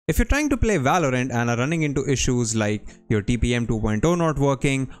If you're trying to play Valorant and are running into issues like your TPM 2.0 not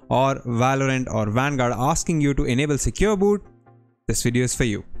working, or Valorant or Vanguard asking you to enable secure boot, this video is for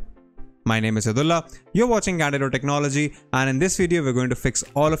you. My name is Abdullah, you're watching Candid.Technology, and in this video we're going to fix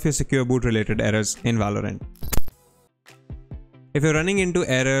all of your secure boot related errors in Valorant. If you're running into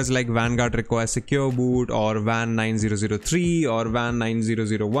errors like Vanguard requires secure boot, or Van 9003 or Van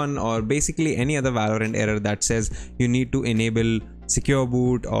 9001, or basically any other Valorant error that says you need to enable secure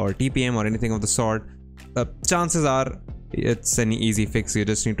boot or TPM or anything of the sort, chances are it's an easy fix. You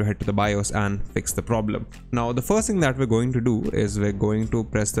just need to head to the BIOS and fix the problem. Now the first thing that we're going to do is we're going to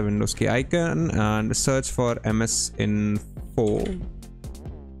press the Windows key icon and search for MS-Info,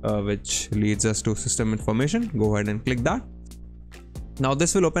 which leads us to system information. Go ahead and click that. Now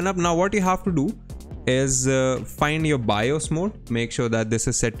this will open up. Now what you have to do is find your BIOS mode, make sure that this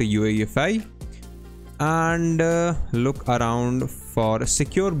is set to UEFI, and look around for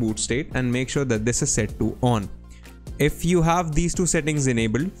secure boot state and make sure that this is set to on. If you have these two settings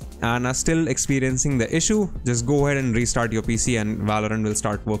enabled and are still experiencing the issue, just go ahead and restart your PC and Valorant will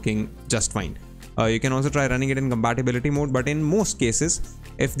start working just fine. You can also try running it in compatibility mode, but in most cases,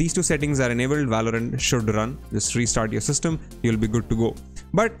 if these two settings are enabled, Valorant should run. Just restart your system, you'll be good to go.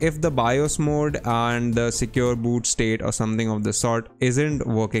 But if the BIOS mode and the secure boot state or something of the sort isn't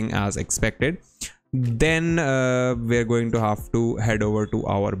working as expected, then we're going to have to head over to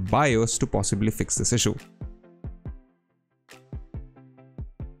our BIOS to possibly fix this issue.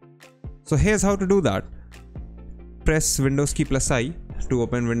 So here's how to do that. Press Windows key plus I to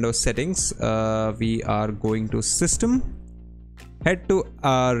open Windows settings. We are going to System, head to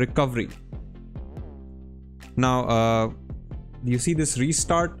Recovery. Now you see this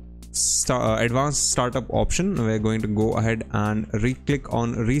Restart Advanced Startup option. We're going to go ahead and click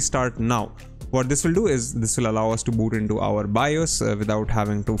on Restart Now. What this will do is this will allow us to boot into our BIOS without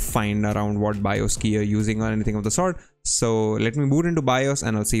having to find around what BIOS key you're using or anything of the sort. So let me boot into BIOS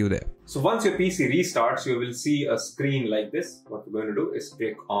and I'll see you there. So once your PC restarts, you will see a screen like this. What we're going to do is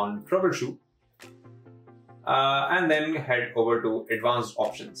click on Troubleshoot and then head over to Advanced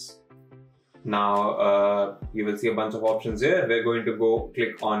Options. Now you will see a bunch of options here. We're going to go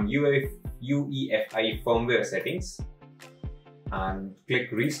click on UEFI Firmware Settings and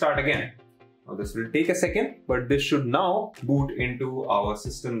click Restart again. Now this will take a second, but this should now boot into our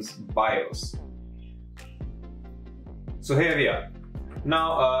system's BIOS. So here we are.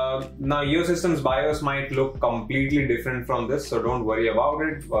 Now your system's BIOS might look completely different from this, so don't worry about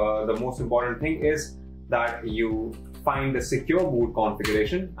it. The most important thing is that you find the secure boot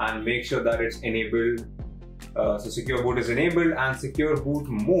configuration and make sure that it's enabled. So secure boot is enabled and secure boot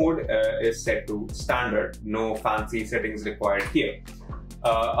mode is set to standard. No fancy settings required here.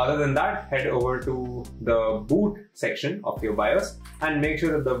 Other than that, head over to the boot section of your BIOS and make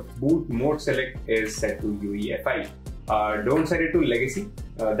sure that the boot mode select is set to UEFI. Don't set it to legacy.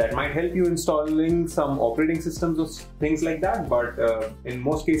 That might help you installing some operating systems or things like that, but in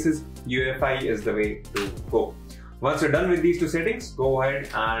most cases UEFI is the way to go. Once you're done with these two settings, go ahead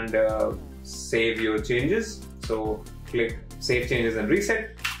and save your changes. So click Save Changes and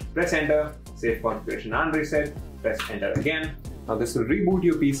Reset, press Enter, save configuration and reset, press Enter again. Now this will reboot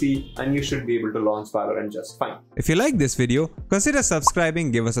your PC and you should be able to launch Valorant just fine. If you like this video, consider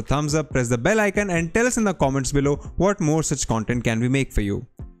subscribing, give us a thumbs up, press the bell icon and tell us in the comments below what more such content can we make for you.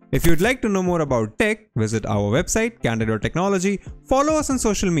 If you'd like to know more about tech, visit our website Candid.Technology, follow us on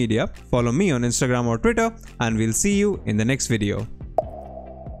social media, follow me on Instagram or Twitter, and we'll see you in the next video.